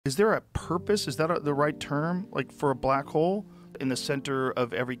Is there a purpose? Is that the right term? Like for a black hole? In the center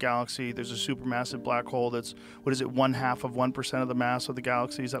of every galaxy, there's a supermassive black hole that's, what is it, 1/2% of the mass of the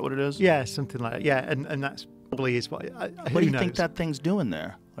galaxy? Is that what it is? Yeah, something like that. Yeah, and that's probably is what. What do you think that thing's doing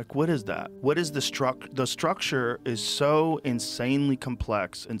there? Like, what is that? What is the structure? The structure is so insanely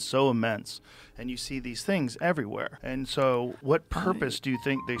complex and so immense, and you see these things everywhere. And so, what purpose do you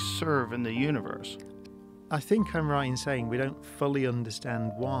think they serve in the universe? I think I'm right in saying we don't fully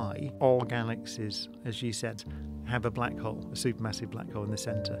understand why all galaxies, as you said, have a black hole, a supermassive black hole in the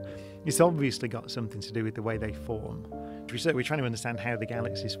centre. It's obviously got something to do with the way they form. We're trying to understand how the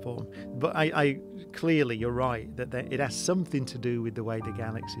galaxies form. But I clearly, you're right, that it has something to do with the way the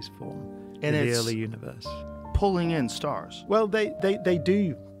galaxies form in the early universe. Pulling in stars. Well, they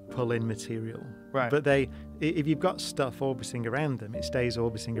do pull in material. Right. But if you've got stuff orbiting around them, it stays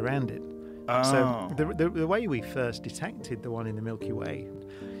orbiting around it. Oh. So the way we first detected the one in the Milky Way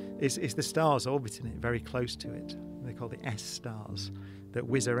is the stars orbiting it very close to it. They're called the S stars that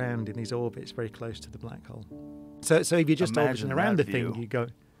whiz around in these orbits very close to the black hole. So if you're just orbiting around the thing, you go...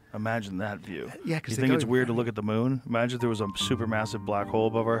 Imagine that view. Yeah, because you think it's weird to look at the moon? Imagine if there was a supermassive black hole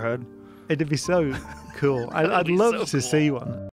above our head. It'd be so cool. I'd love to see one.